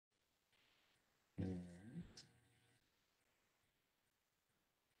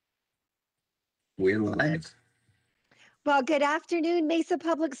We're live. Well, good afternoon, Mesa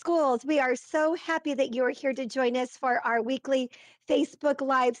Public Schools. We are so happy that you are here to join us for our weekly Facebook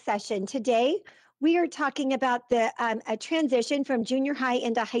Live session. Today, we are talking about a transition from junior high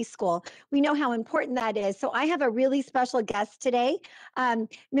into high school. We know how important that is. So I have a really special guest today,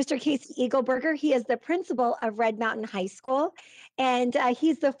 Mr. Casey Eagleberger. He is the principal of Red Mountain High School, and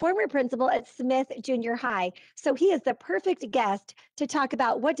he's the former principal at Smith Junior High. So he is the perfect guest to talk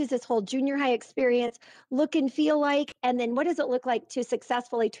about what does this whole junior high experience look and feel like, and then what does it look like to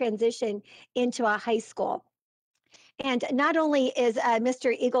successfully transition into a high school. And not only is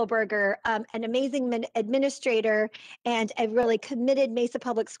Mr. Eagleberger an amazing administrator and a really committed Mesa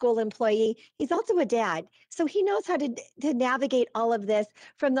Public School employee, he's also a dad. So he knows how to navigate all of this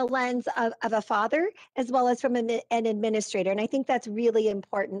from the lens of a father as well as from an administrator. And I think that's really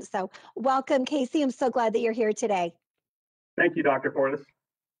important. So welcome, Casey. I'm so glad that you're here today. Thank you, Dr. Fortis.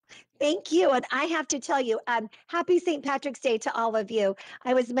 Thank you. And I have to tell you, happy St. Patrick's Day to all of you.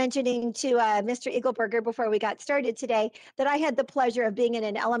 I was mentioning to Mr. Eagleberger before we got started today that I had the pleasure of being in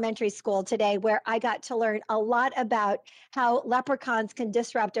an elementary school today where I got to learn a lot about how leprechauns can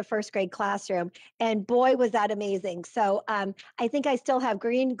disrupt a first grade classroom. And boy, was that amazing. So I think I still have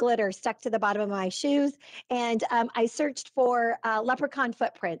green glitter stuck to the bottom of my shoes. And I searched for leprechaun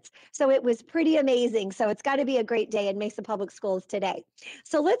footprints. So it was pretty amazing. So it's got to be a great day in Mesa Public Schools today.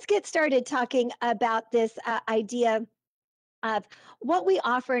 So let's get started talking about this idea of what we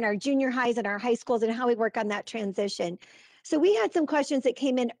offer in our junior highs and our high schools and how we work on that transition. So we had some questions that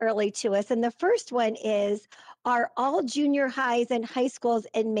came in early to us. And the first one is, are all junior highs and high schools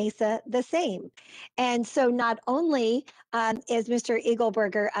in Mesa the same? And so not only is Mr.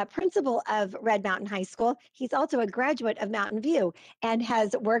 Eagleberger a principal of Red Mountain High School, he's also a graduate of Mountain View and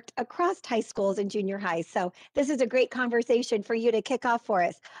has worked across high schools and junior highs. So this is a great conversation for you to kick off for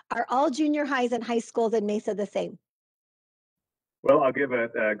us. Are all junior highs and high schools in Mesa the same? Well, I'll give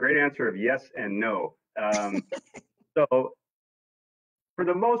a great answer of yes and no. So for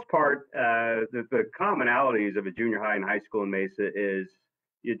the most part, the commonalities of a junior high and high school in Mesa is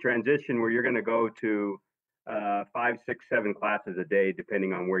you transition where you're going to go to 5, 6, 7 classes a day,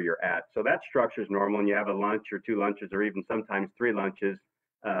 depending on where you're at. So that structure is normal, and you have a lunch or 2 lunches or even sometimes 3 lunches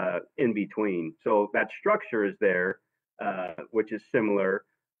in between. So that structure is there, which is similar.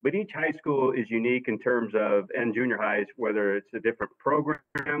 But each high school is unique in terms of, and junior highs, whether it's a different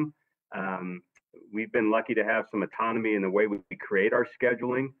program. We've been lucky to have some autonomy in the way we create our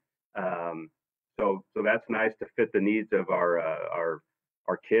scheduling. So that's nice to fit the needs of our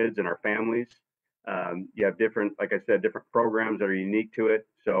kids and our families. You have different, like I said, different programs that are unique to it.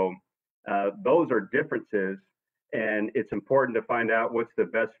 So those are differences, and it's important to find out what's the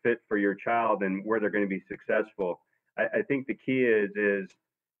best fit for your child and where they're going to be successful. I think the key is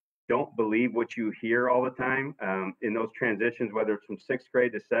don't believe what you hear all the time in those transitions, whether it's from 6th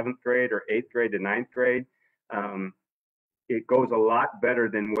grade to 7th grade or 8th grade to 9th grade. It goes a lot better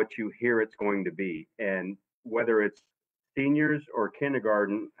than what you hear it's going to be. And whether it's seniors or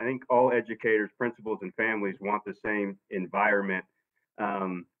kindergarten, I think all educators, principals, and families want the same environment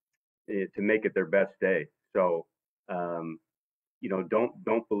to make it their best day. So,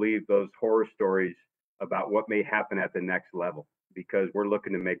 don't believe those horror stories about what may happen at the next level, because we're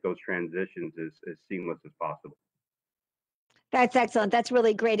looking to make those transitions as seamless as possible. That's excellent. That's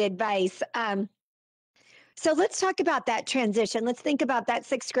really great advice. So let's talk about that transition. Let's think about that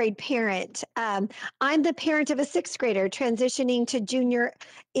 6th grade parent. I'm the parent of a 6th grader transitioning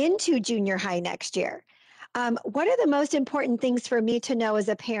into junior high next year. What are the most important things for me to know as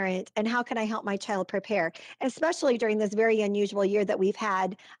a parent, and how can I help my child prepare, especially during this very unusual year that we've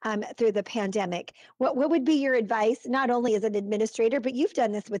had through the pandemic? What would be your advice, not only as an administrator, but you've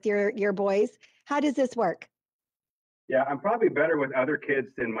done this with your boys? How does this work? Yeah, I'm probably better with other kids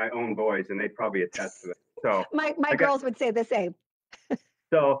than my own boys, and they'd probably attest to it. So my girls would say the same.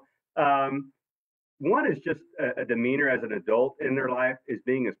 So one is just a demeanor as an adult in their life is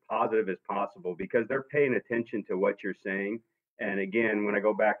being as positive as possible, because they're paying attention to what you're saying. And again, when I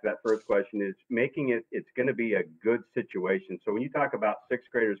go back to that first question, is making it's going to be a good situation. So when you talk about 6th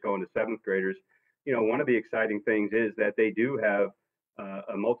graders going to 7th graders, one of the exciting things is that they do have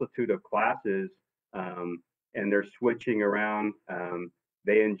a multitude of classes, and they're switching around.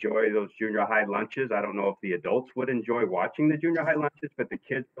 They enjoy those junior high lunches. I don't know if the adults would enjoy watching the junior high lunches, but the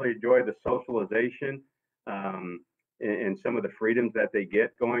kids really enjoy the socialization and some of the freedoms that they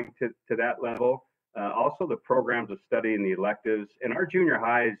get going to that level. Also, the programs of study and the electives. And our junior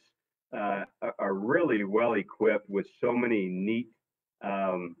highs are really well equipped with so many neat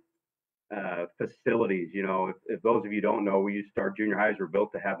facilities. If those of you don't know, our junior highs were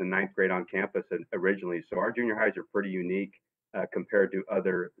built to have the ninth grade on campus originally. So our junior highs are pretty unique compared to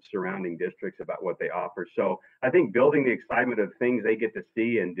other surrounding districts about what they offer. So I think building the excitement of things they get to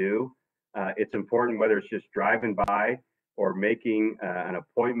see and do, it's important, whether it's just driving by or making an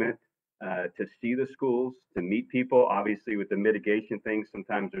appointment to see the schools, to meet people. Obviously, with the mitigation things,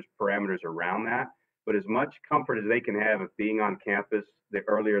 sometimes there's parameters around that. But as much comfort as they can have of being on campus, the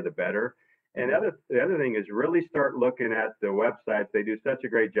earlier the better. And the other thing is really start looking at the websites. They do such a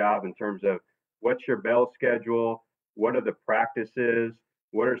great job in terms of what's your bell schedule, what are the practices,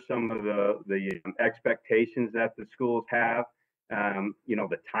 what are some of the expectations that the schools have.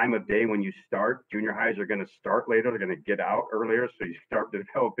 The time of day when you start. Junior highs are going to start later. They're going to get out earlier, so you start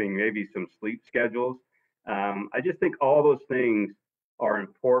developing maybe some sleep schedules. I just think all those things are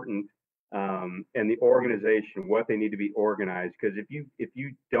important, and the organization, what they need to be organized. Because if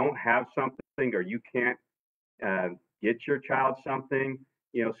you don't have something or you can't get your child something,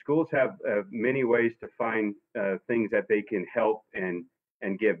 schools have many ways to find things that they can help and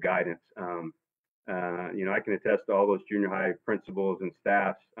give guidance. I can attest to all those junior high principals and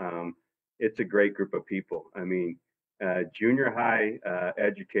staffs. It's a great group of people. I mean, junior high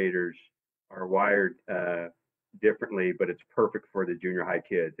educators are wired differently, but it's perfect for the junior high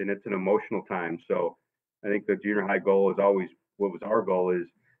kids, and it's an emotional time. So I think the junior high goal is always, what was our goal is,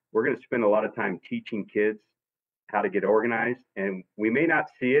 we're going to spend a lot of time teaching kids how to get organized, and we may not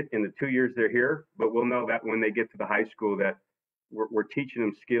see it in the 2 years they're here, but we'll know that when they get to the high school that we're teaching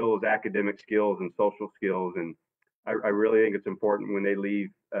them skills, academic skills and social skills. And I really think it's important when they leave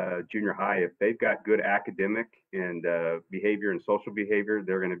junior high, if they've got good academic and behavior and social behavior,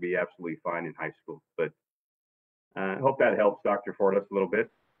 they're going to be absolutely fine in high school. But I hope that helps, Dr. Fortas, a little bit.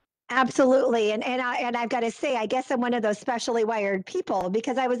 Absolutely. And I've got to say, I guess I'm one of those specially wired people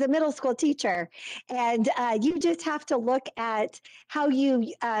because I was a middle school teacher. And you just have to look at how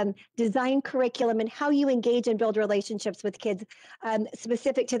you design curriculum and how you engage and build relationships with kids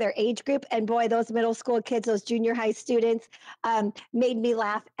specific to their age group. And boy, those middle school kids, those junior high students made me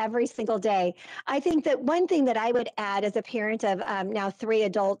laugh every single day. I think that one thing that I would add as a parent of now 3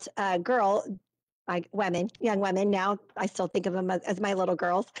 adult young women. Now I still think of them as my little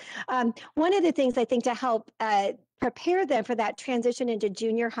girls. One of the things I think to help prepare them for that transition into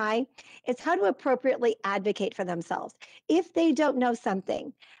junior high is how to appropriately advocate for themselves. If they don't know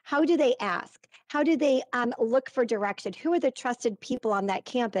something, how do they ask? How do they look for direction? Who are the trusted people on that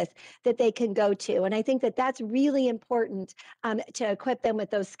campus that they can go to? And I think that that's really important to equip them with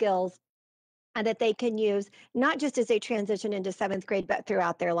those skills and that they can use not just as they transition into 7th grade, but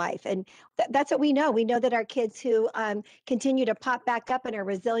throughout their life. And that's what we know. We know that our kids who continue to pop back up and are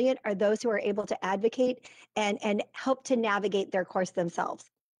resilient are those who are able to advocate and help to navigate their course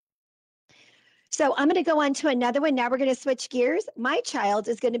themselves. So I'm going to go on to another one. Now we're going to switch gears. My child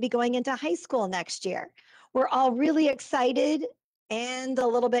is going to be going into high school next year. We're all really excited and a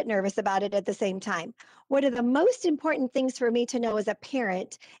little bit nervous about it at the same time. What are the most important things for me to know as a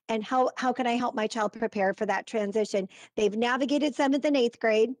parent, and how can I help my child prepare for that transition? They've navigated 7th and 8th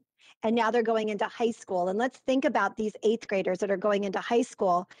grade, and now they're going into high school. And let's think about these 8th graders that are going into high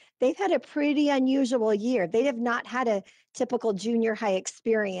school. They've had a pretty unusual year. They have not had a typical junior high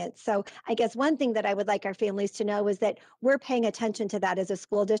experience. So I guess one thing that I would like our families to know is that we're paying attention to that as a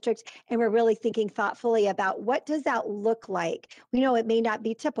school district, and we're really thinking thoughtfully about what does that look like. We know it may not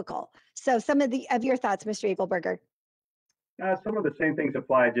be typical. So some of your thoughts, Mr. Eagleberger. Some of the same things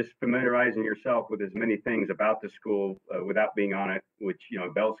apply, just familiarizing yourself with as many things about the school without being on it, which,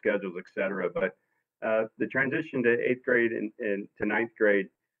 bell schedules, et cetera. But the transition to 8th grade and to 9th grade,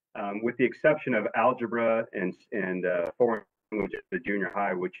 with the exception of algebra and foreign language at the junior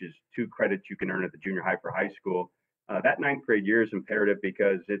high, which is 2 credits you can earn at the junior high for high school, that 9th grade year is imperative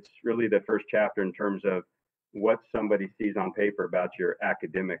because it's really the first chapter in terms of what somebody sees on paper about your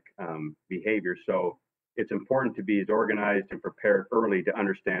academic behavior. So it's important to be as organized and prepared early to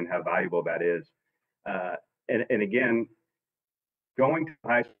understand how valuable that is. And again, going to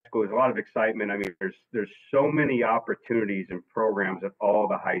high school is a lot of excitement. I mean, there's so many opportunities and programs at all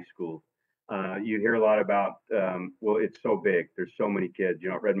the high schools. You hear a lot about, well, it's so big. There's so many kids.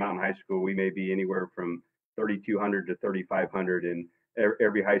 At Red Mountain High School, we may be anywhere from 3,200 to 3,500, and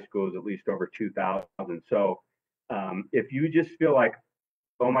every high school is at least over 2,000. So if you just feel like,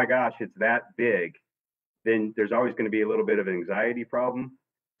 oh my gosh, it's that big, then there's always going to be a little bit of an anxiety problem.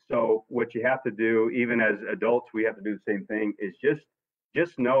 So what you have to do, even as adults, we have to do the same thing, is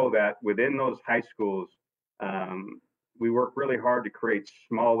just know that within those high schools, we work really hard to create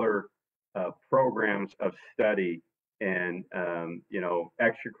smaller programs of study and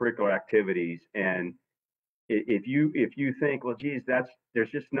extracurricular activities. And if you think, well, geez,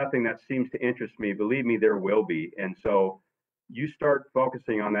 there's just nothing that seems to interest me, believe me, there will be. And so you start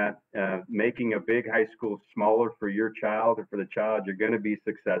focusing on that, making a big high school smaller for your child or for the child. You're going to be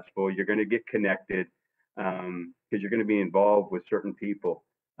successful. You're going to get connected, because you're going to be involved with certain people.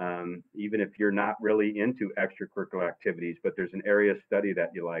 Even if you're not really into extracurricular activities, but there's an area of study that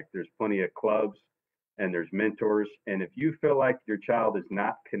you like, there's plenty of clubs and there's mentors. And if you feel like your child is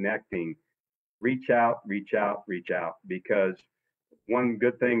not connecting, reach out, reach out, reach out. Because one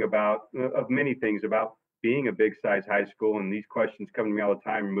good thing of many things about being a big size high school, and these questions come to me all the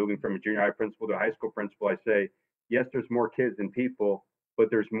time, moving from a junior high principal to a high school principal, I say, yes, there's more kids than people, but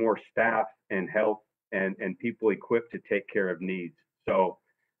there's more staff and help and people equipped to take care of needs. So,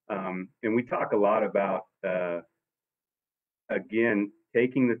 and we talk a lot about, again,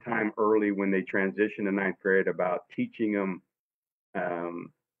 taking the time early when they transition to ninth grade about teaching them,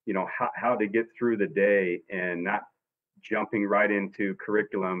 how to get through the day and not jumping right into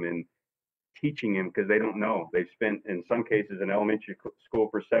curriculum and teaching them, because they don't know. They've spent, in some cases, in elementary school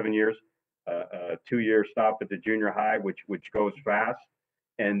for 7 years, a 2-year stop at the junior high, which goes fast,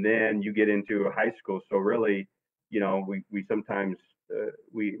 and then you get into high school. So really, we sometimes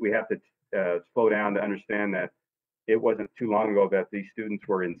we have to slow down to understand that it wasn't too long ago that these students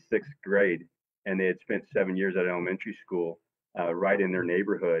were in 6th grade and they had spent 7 years at elementary school, right in their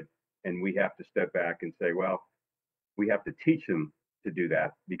neighborhood. And we have to step back and say, well, we have to teach them to do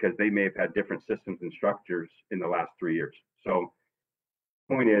that because they may have had different systems and structures in the last 3 years. So,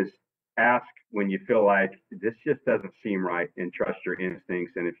 point is, ask when you feel like this just doesn't seem right, and trust your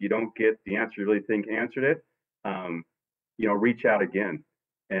instincts. And if you don't get the answer you really think answered it, reach out again.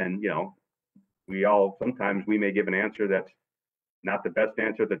 And sometimes we may give an answer that's not the best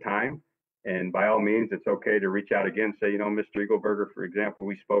answer at the time. And by all means, it's okay to reach out again. Say, Mr. Eagleberger, for example,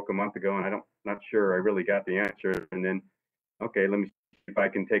 we spoke a month ago, and not sure I really got the answer. And then, okay, let me see if I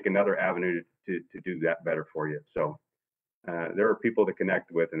can take another avenue to do that better for you. So there are people to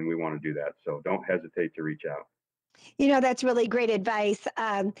connect with, and we want to do that. So don't hesitate to reach out. That's really great advice.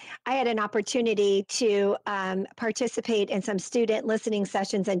 I had an opportunity to participate in some student listening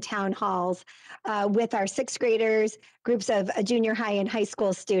sessions and town halls with our 6th graders, groups of junior high and high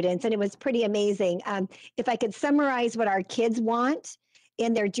school students, and it was pretty amazing. If I could summarize what our kids want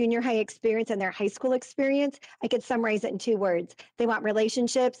in their junior high experience and their high school experience, I could summarize it in 2 words. They want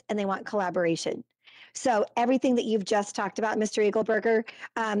relationships and they want collaboration. So everything that you've just talked about, Mr. Eagleberger,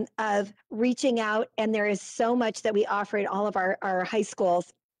 of reaching out, and there is so much that we offer at all of our high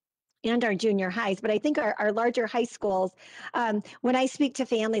schools and our junior highs. But I think our larger high schools, when I speak to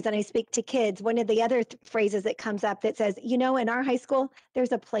families and I speak to kids, one of the other phrases that comes up that says, in our high school,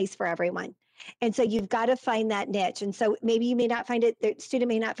 there's a place for everyone. And so you've got to find that niche. And so maybe you may not find it, the student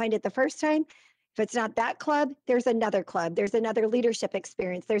may not find it the first time. If it's not that club, there's another club. There's another leadership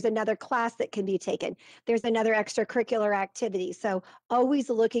experience. There's another class that can be taken. There's another extracurricular activity. So always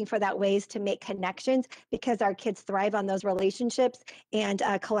looking for that ways to make connections, because our kids thrive on those relationships and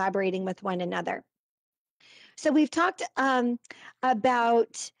collaborating with one another. So we've talked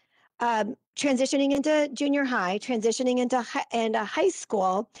about transitioning into junior high, transitioning into high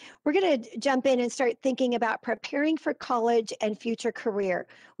school. We're going to jump in and start thinking about preparing for college and future career.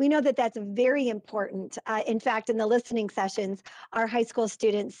 We know that that's very important. In fact, in the listening sessions, our high school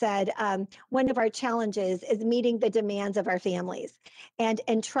students said one of our challenges is meeting the demands of our families and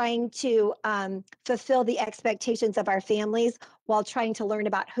trying to fulfill the expectations of our families while trying to learn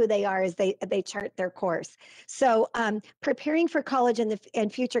about who they are as they chart their course. So preparing for college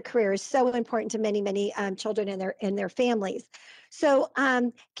and future career is so important to many children and their families. So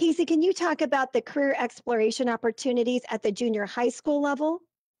Casey, can you talk about the career exploration opportunities at the junior high school level?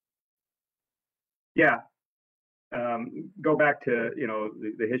 Yeah. Go back to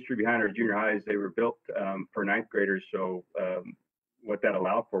the history behind our junior highs. They were built for 9th graders. So what that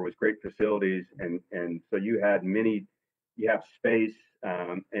allowed for was great facilities, and so you have space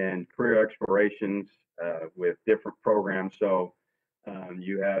and career explorations with different programs. So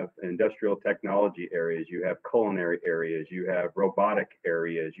you have industrial technology areas, you have culinary areas, you have robotic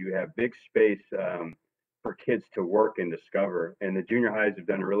areas, you have big space for kids to work and discover. And the junior highs have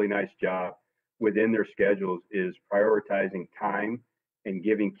done a really nice job within their schedules is prioritizing time and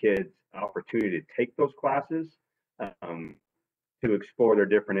giving kids opportunity to take those classes to explore their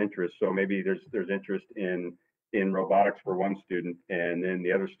different interests. So maybe there's interest in robotics for one student, and then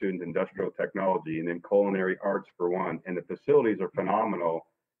the other student industrial technology, and then culinary arts for one. And the facilities are phenomenal.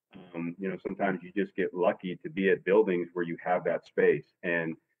 Sometimes you just get lucky to be at buildings where you have that space.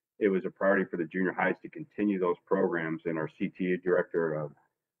 And it was a priority for the junior highs to continue those programs. And our CTA director,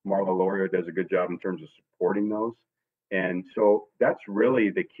 Marla Loria, does a good job in terms of supporting those. And so that's really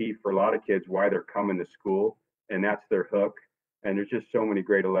the key for a lot of kids, why they're coming to school, and that's their hook. And there's just so many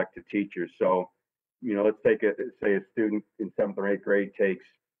great elective teachers. So, let's take say a student in 7th or 8th grade takes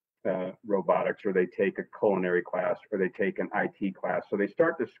robotics, or they take a culinary class, or they take an IT class. So they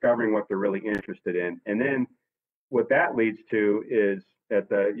start discovering what they're really interested in. And then what that leads to is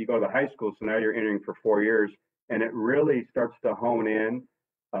that you go to the high school, so now you're entering for 4 years, and it really starts to hone in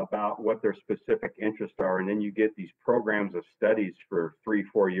about what their specific interests are. And then you get these programs of studies for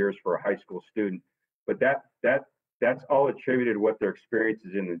 3-4 years for a high school student. But that's all attributed to what their experience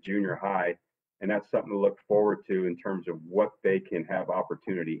is in the junior high. And that's something to look forward to in terms of what they can have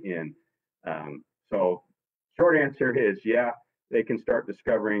opportunity in. So short answer is, yeah, they can start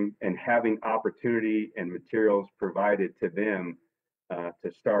discovering and having opportunity and materials provided to them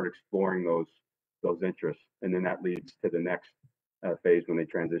to start exploring those interests. And then that leads to the next phase when they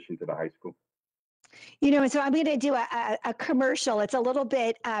transition to the high school. So I'm going to do a commercial. It's a little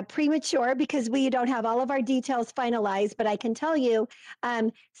bit premature because we don't have all of our details finalized, but I can tell you,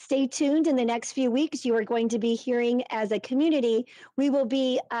 stay tuned. In the next few weeks, you are going to be hearing, as a community, we will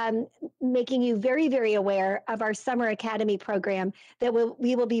be making you very, very aware of our Summer Academy program that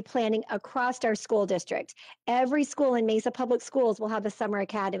we will be planning across our school district. Every school in Mesa Public Schools will have a Summer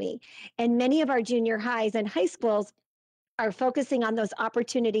Academy, and many of our junior highs and high schools are focusing on those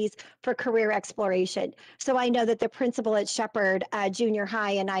opportunities for career exploration. So I know that the principal at Shepherd Junior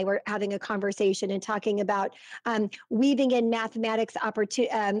High and I were having a conversation and talking about weaving in mathematics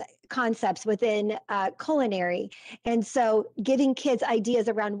concepts within culinary. And so giving kids ideas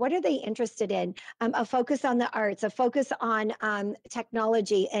around what are they interested in, a focus on the arts, a focus on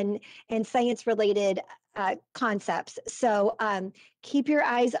technology and science-related concepps. So keep your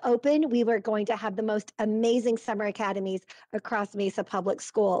eyes open. We were going to have the most amazing summer academies across Mesa Public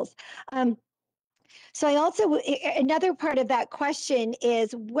Schools. So I also, another part of that question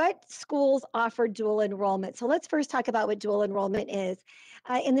is, what schools offer dual enrollment? So let's first talk about what dual enrollment is.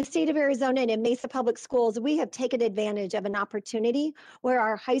 In the state of Arizona and in Mesa Public Schools, we have taken advantage of an opportunity where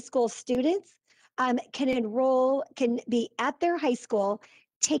our high school students can be at their high school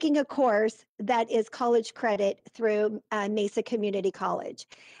taking a course that is college credit through Mesa Community College.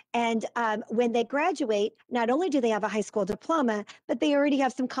 And when they graduate, not only do they have a high school diploma, but they already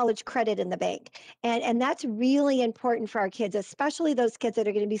have some college credit in the bank. And that's really important for our kids, especially those kids that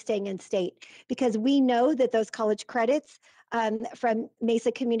are going to be staying in state, because we know that those college credits from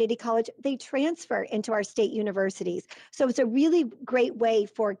Mesa Community College, they transfer into our state universities. So it's a really great way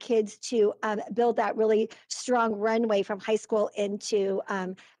for kids to build that really strong runway from high school into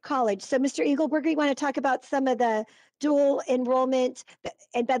college. So Mr. Eagleberger, you want to talk about some of the dual enrollment?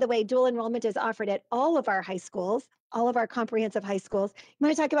 And by the way, dual enrollment is offered at all of our high schools, all of our comprehensive high schools. You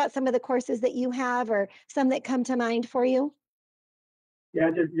want to talk about some of the courses that you have or some that come to mind for you? Yeah,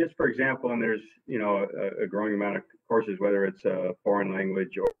 just for example, and there's a growing amount of courses, whether it's a foreign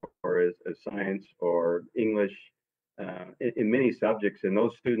language or as science or English, in many subjects. And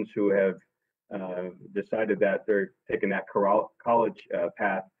those students who have decided that they're taking that college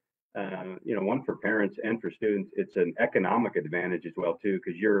path, one for parents and for students, it's an economic advantage as well too,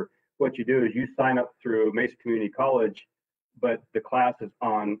 because what you do is you sign up through Mesa Community College, but the class is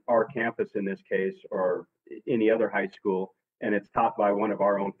on our campus in this case, or any other high school, and it's taught by one of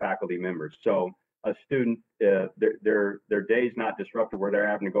our own faculty members. So a student, their day's not disrupted where they're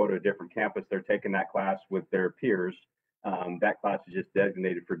having to go to a different campus. They're taking that class with their peers. That class is just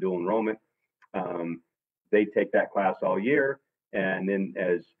designated for dual enrollment. They take that class all year, and then,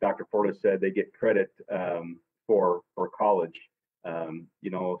 as Dr. Fortas said, they get credit for college.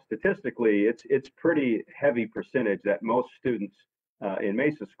 Statistically, it's pretty heavy percentage that most students in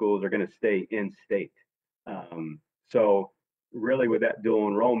Mesa schools are going to stay in state. So really, with that dual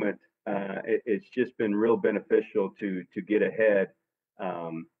enrollment, it's just been real beneficial to get ahead.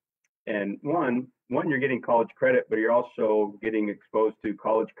 And one, you're getting college credit, but you're also getting exposed to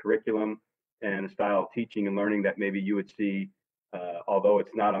college curriculum and a style of teaching and learning that maybe you would see, although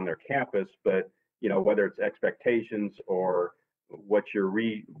it's not on their campus, but whether it's expectations or what your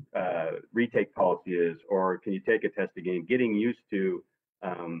retake policy is, or can you take a test again, getting used to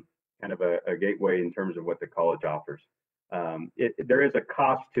kind of a gateway in terms of what the college offers. There is a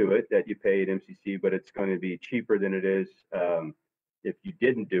cost to it that you pay at MCC, but it's going to be cheaper than it is if you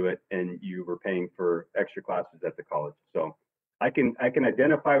didn't do it and you were paying for extra classes at the college. So I can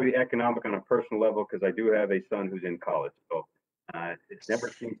identify with the economic on a personal level because I do have a son who's in college. So it never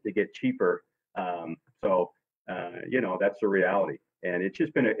seems to get cheaper. So that's the reality. And it's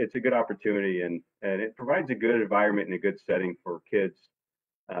just been it's a good opportunity, and it provides a good environment and a good setting for kids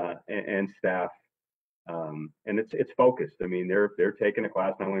and staff. And it's focused. I mean, they're taking a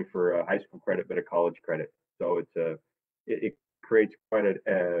class not only for a high school credit but a college credit. So it creates quite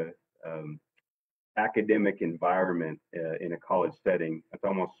a academic environment in a college setting. It's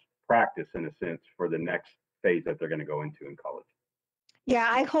almost practice in a sense for the next phase that they're going to go into in college. Yeah,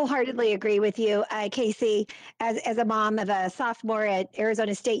 I wholeheartedly agree with you, Casey. As a mom of a sophomore at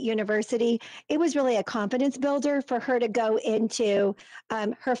Arizona State University, it was really a confidence builder for her to go into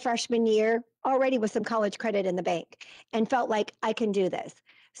her freshman year already with some college credit in the bank and felt like I can do this.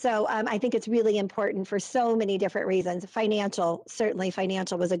 So I think it's really important for so many different reasons. Financial, certainly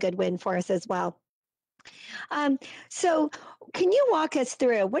financial was a good win for us as well. Um, so, can you walk us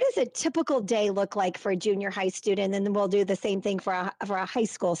through what does a typical day look like for a junior high student? And then we'll do the same thing for a high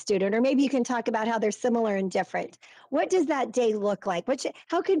school student, or maybe you can talk about how they're similar and different. What does that day look like?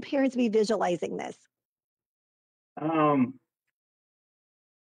 How can parents be visualizing this? Um,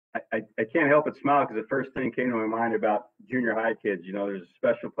 I can't help but smile because the first thing came to my mind about junior high kids. You know, there's a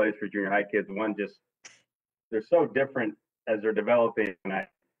special place for junior high kids. One, just they're so different as they're developing. And I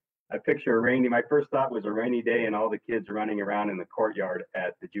picture my first thought was a rainy day and all the kids running around in the courtyard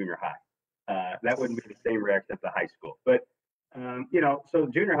at the junior high. That wouldn't be the same reaction at the high school. But, so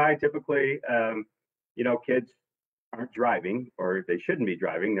junior high typically, kids aren't driving or they shouldn't be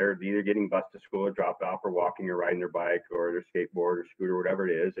driving. They're either getting bused to school or dropped off or walking or riding their bike or their skateboard or scooter, whatever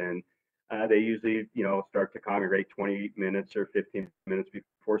it is. And they usually, start to congregate 20 minutes or 15 minutes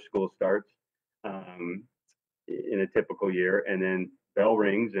before school starts. In a typical year, and then bell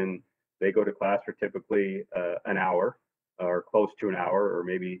rings and they go to class for typically an hour or close to an hour, or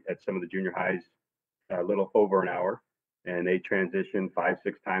maybe at some of the junior highs a little over an hour, and they transition 5-6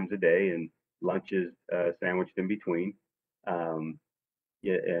 times a day, and lunch is sandwiched in between.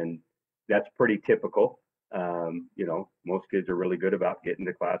 Yeah, and that's pretty typical. Most kids are really good about getting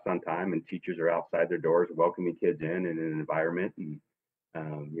to class on time, and teachers are outside their doors welcoming kids in an environment, and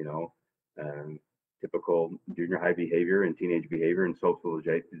um, typical junior high behavior and teenage behavior and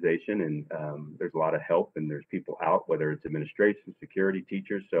socialization. And there's a lot of help, and there's people out, whether it's administration, security,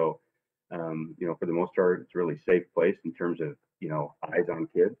 teachers. So, for the most part, it's a really safe place in terms of, eyes on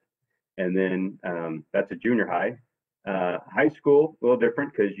kids. And then that's a junior high. High school, a little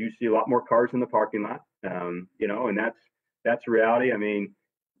different because you see a lot more cars in the parking lot, and that's reality. I mean,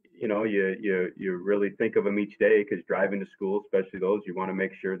 you really think of them each day because driving to school, especially those, you want to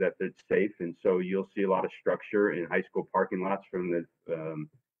make sure that it's safe. And so you'll see a lot of structure in high school parking lots from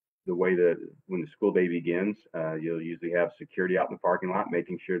the way that when the school day begins, you'll usually have security out in the parking lot,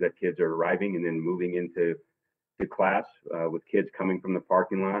 making sure that kids are arriving and then moving into class with kids coming from the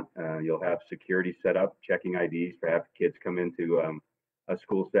parking lot. You'll have security set up, checking IDs for have kids come into a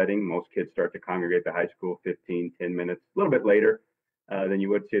school setting. Most kids start to congregate at the high school 10 minutes, a little bit later than you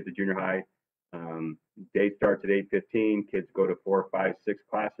would see at the junior high. Day starts at 8:15. Kids go to 4, 5, 6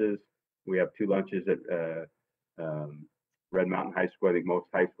 classes. We have 2 lunches at Red Mountain High School. I think most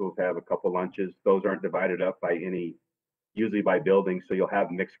high schools have a couple lunches. Those aren't divided up by usually by building, so you'll have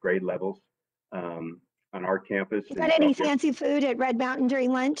mixed grade levels on our campus. You got any fancy food at Red Mountain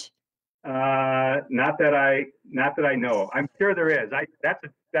during lunch? Not that I know. I'm sure there is. That's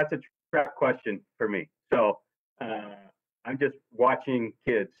a trap question for me. So I'm just watching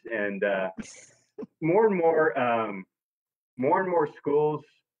kids, and more and more schools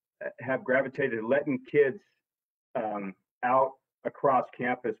have gravitated to letting kids out across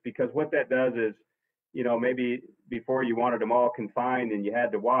campus, because what that does is, maybe before you wanted them all confined and you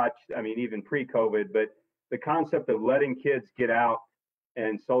had to watch, I mean, even pre-COVID, but the concept of letting kids get out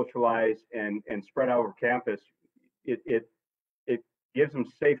and socialize and spread out over campus, it gives them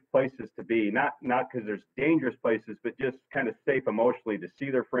safe places to be, not because there's dangerous places, but just kind of safe emotionally to see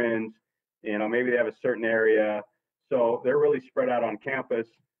their friends. Maybe they have a certain area, so they're really spread out on campus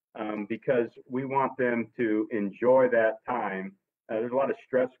because we want them to enjoy that time. There's a lot of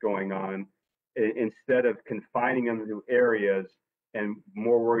stress going on. Instead of confining them to areas and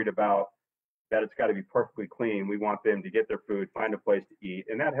more worried about that it's got to be perfectly clean, we want them to get their food, find a place to eat,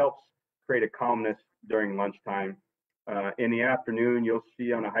 and that helps create a calmness during lunchtime. In the afternoon, you'll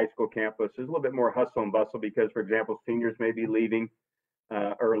see on a high school campus, there's a little bit more hustle and bustle because, for example, seniors may be leaving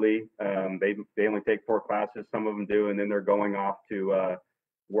early. They only take 4 classes, some of them do, and then they're going off to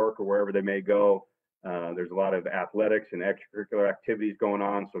work or wherever they may go. There's a lot of athletics and extracurricular activities going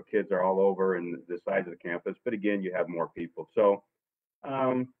on, so kids are all over and the sides of the campus. But again, you have more people. So,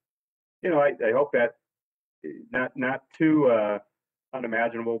 I hope that not too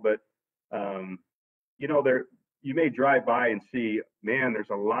unimaginable, but you may drive by and see, man, there's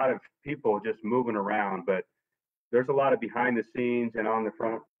a lot of people just moving around, but there's a lot of behind the scenes and on the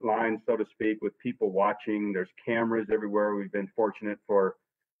front lines, so to speak, with people watching. There's cameras everywhere. We've been fortunate for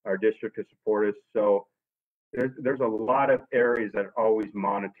our district to support us. So there's a lot of areas that are always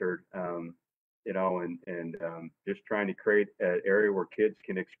monitored, and just trying to create an area where kids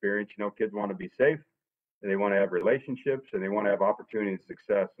can experience. Kids want to be safe, and they want to have relationships, and they want to have opportunity and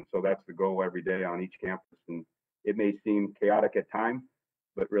success. And so that's the goal every day on each campus. And it may seem chaotic at times,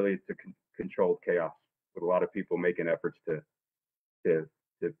 but really it's a controlled chaos with a lot of people making efforts to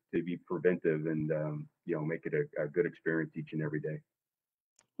be preventive and make it a good experience each and every day.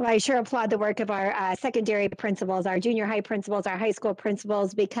 Well, I sure applaud the work of our secondary principals, our junior high principals, our high school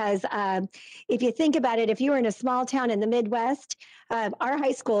principals, because if you think about it, if you were in a small town in the Midwest, our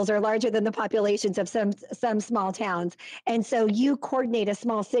high schools are larger than the populations of some small towns. And so you coordinate a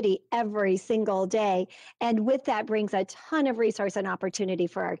small city every single day. And with that brings a ton of resource and opportunity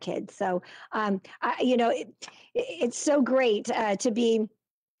for our kids. So, it's so great to be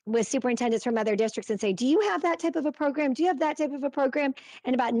with superintendents from other districts and say, do you have that type of a program? Do you have that type of a program?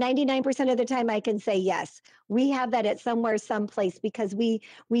 And about 99% of the time I can say, yes, we have that at somewhere, someplace, because we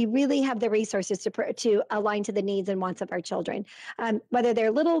really have the resources to align to the needs and wants of our children. Whether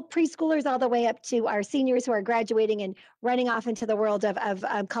they're little preschoolers all the way up to our seniors who are graduating and running off into the world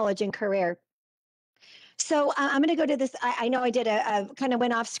of college and career. So I'm going to go to this. I know I did a kind of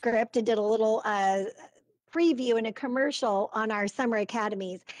went off script and did a little preview and a commercial on our summer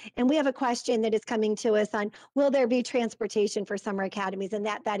academies. And we have a question that is coming to us on, will there be transportation for summer academies? And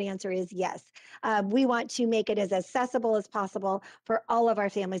that answer is yes. We want to make it as accessible as possible for all of our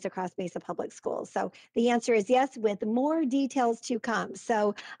families across Mesa Public Schools. So the answer is yes, with more details to come.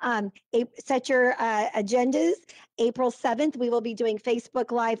 So set your agendas. April 7th, we will be doing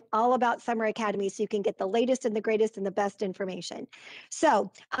Facebook Live all about summer academies, so you can get the latest and the greatest and the best information.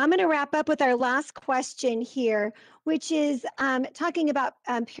 So I'm going to wrap up with our last question here, which is talking about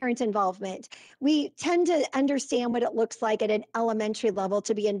parent involvement. We tend to understand what it looks like at an elementary level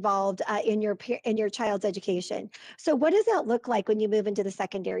to be involved in your child's education. So what does that look like when you move into the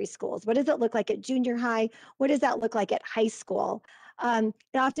secondary schools? What does it look like at junior high? What does that look like at high school? And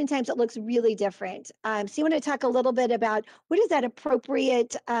oftentimes it looks really different. So you want to talk a little bit about what is that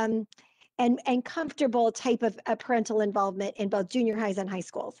appropriate and comfortable type of parental involvement in both junior highs and high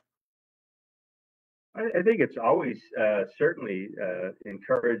schools? I think it's always certainly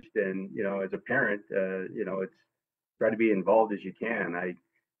encouraged, and as a parent, it's try to be involved as you can.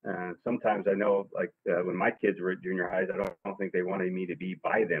 Sometimes I know, like when my kids were at junior highs, I don't think they wanted me to be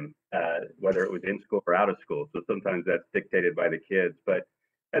by them, whether it was in school or out of school. So sometimes that's dictated by the kids. But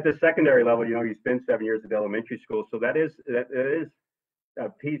at the secondary level, you spend 7 years at elementary school, so that is a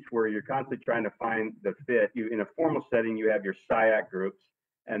piece where you're constantly trying to find the fit. You, in a formal setting, you have your SIAC groups,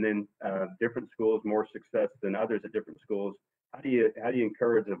 and then different schools more success than others at different schools. How do you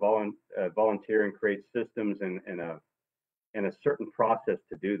encourage a volunteer and create systems and a certain process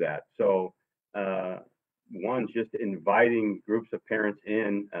to do that? So one's just inviting groups of parents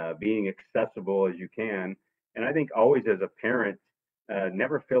in, being accessible as you can, and I think always as a parent,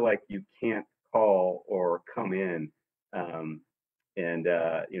 never feel like you can't call or come in.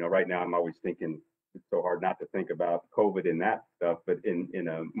 Right now I'm always thinking, it's so hard not to think about COVID and that stuff, but in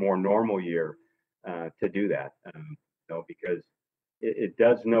a more normal year, to do that, because it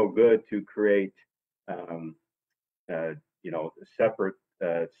does no good to create, separate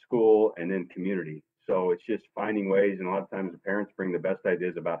school and then community. So it's just finding ways, and a lot of times the parents bring the best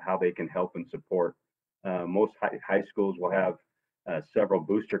ideas about how they can help and support. Most high schools will have several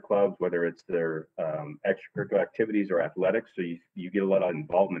booster clubs, whether it's their extracurricular activities or athletics. So you get a lot of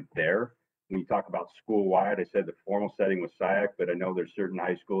involvement there. When you talk about school-wide, I said the formal setting was SIAC, but I know there's certain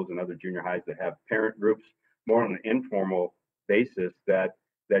high schools and other junior highs that have parent groups more on an informal basis that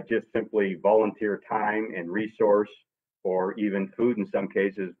just simply volunteer time and resource, or even food in some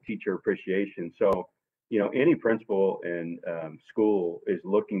cases, teacher appreciation. So, any principal in school is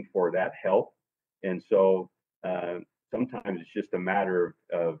looking for that help. And so sometimes it's just a matter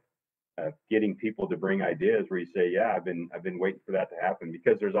of getting people to bring ideas where you say, yeah, I've been waiting for that to happen.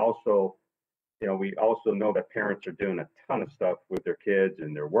 Because there's also, we also know that parents are doing a ton of stuff with their kids,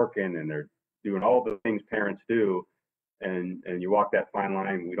 and they're working and they're doing all the things parents do. And you walk that fine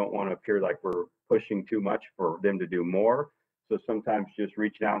line. We don't want to appear like we're pushing too much for them to do more. So sometimes just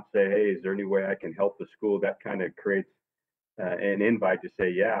reaching out and say, hey, is there any way I can help the school? That kind of creates an invite to say,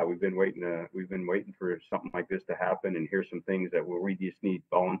 yeah, we've been waiting for something like this to happen, and here's some things that we just need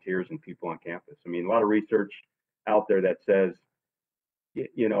volunteers and people on campus. I mean, a lot of research out there that says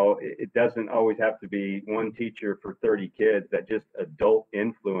it doesn't always have to be one teacher for 30 kids. That just adult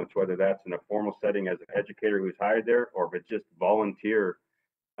influence, whether that's in a formal setting as an educator who's hired there, or if it's just volunteer.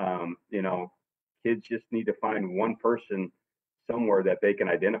 You know, kids just need to find one person somewhere that they can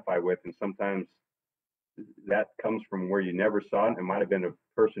identify with, and sometimes that comes from where you never saw it. It might have been a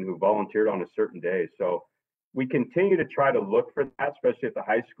person who volunteered on a certain day. So we continue to try to look for that, especially at the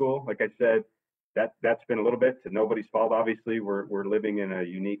high school. Like I said, that's been a little bit to nobody's fault. Obviously, we're living in a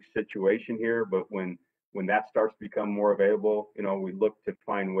unique situation here, but when that starts to become more available, we look to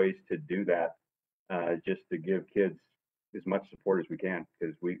find ways to do that, just to give kids as much support as we can,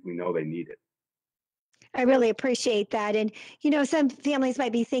 because we know they need it. I really appreciate that. And, some families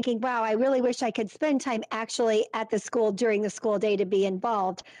might be thinking, wow, I really wish I could spend time actually at the school during the school day to be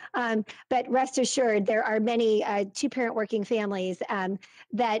involved. But rest assured, there are many two-parent working families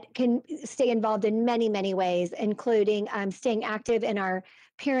that can stay involved in many, many ways, including staying active in our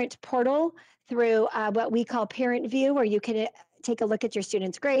parent portal through what we call Parent View, where you can take a look at your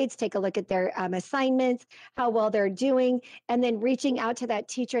students' grades, take a look at their assignments, how well they're doing, and then reaching out to that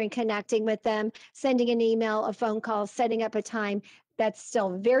teacher and connecting with them, sending an email, a phone call, setting up a time. That's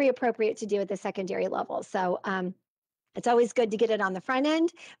still very appropriate to do at the secondary level. So it's always good to get it on the front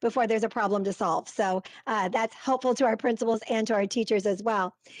end before there's a problem to solve. So that's helpful to our principals and to our teachers as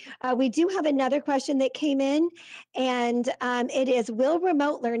well. We do have another question that came in, and it is, will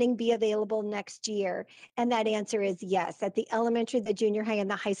remote learning be available next year? And that answer is yes. At the elementary, the junior high, and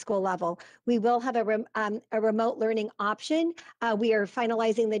the high school level, we will have a remote learning option. We are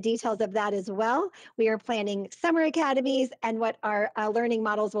finalizing the details of that as well. We are planning summer academies and what our learning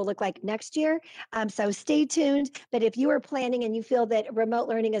models will look like next year. So stay tuned. But if you are planning and you feel that remote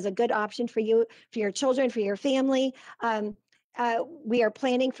learning is a good option for you, for your children, for your family, we are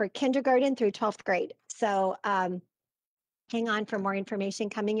planning for kindergarten through 12th grade. So hang on for more information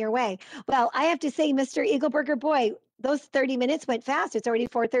coming your way. Well, I have to say, Mr. Eagleburger, boy, those 30 minutes went fast. It's already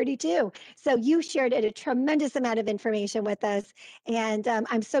 4:32. So you shared a tremendous amount of information with us. And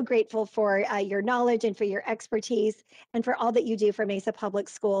I'm so grateful for your knowledge and for your expertise and for all that you do for Mesa Public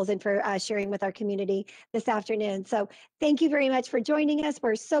Schools and for sharing with our community this afternoon. So thank you very much for joining us.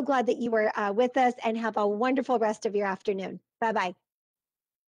 We're so glad that you were with us, and have a wonderful rest of your afternoon. Bye-bye.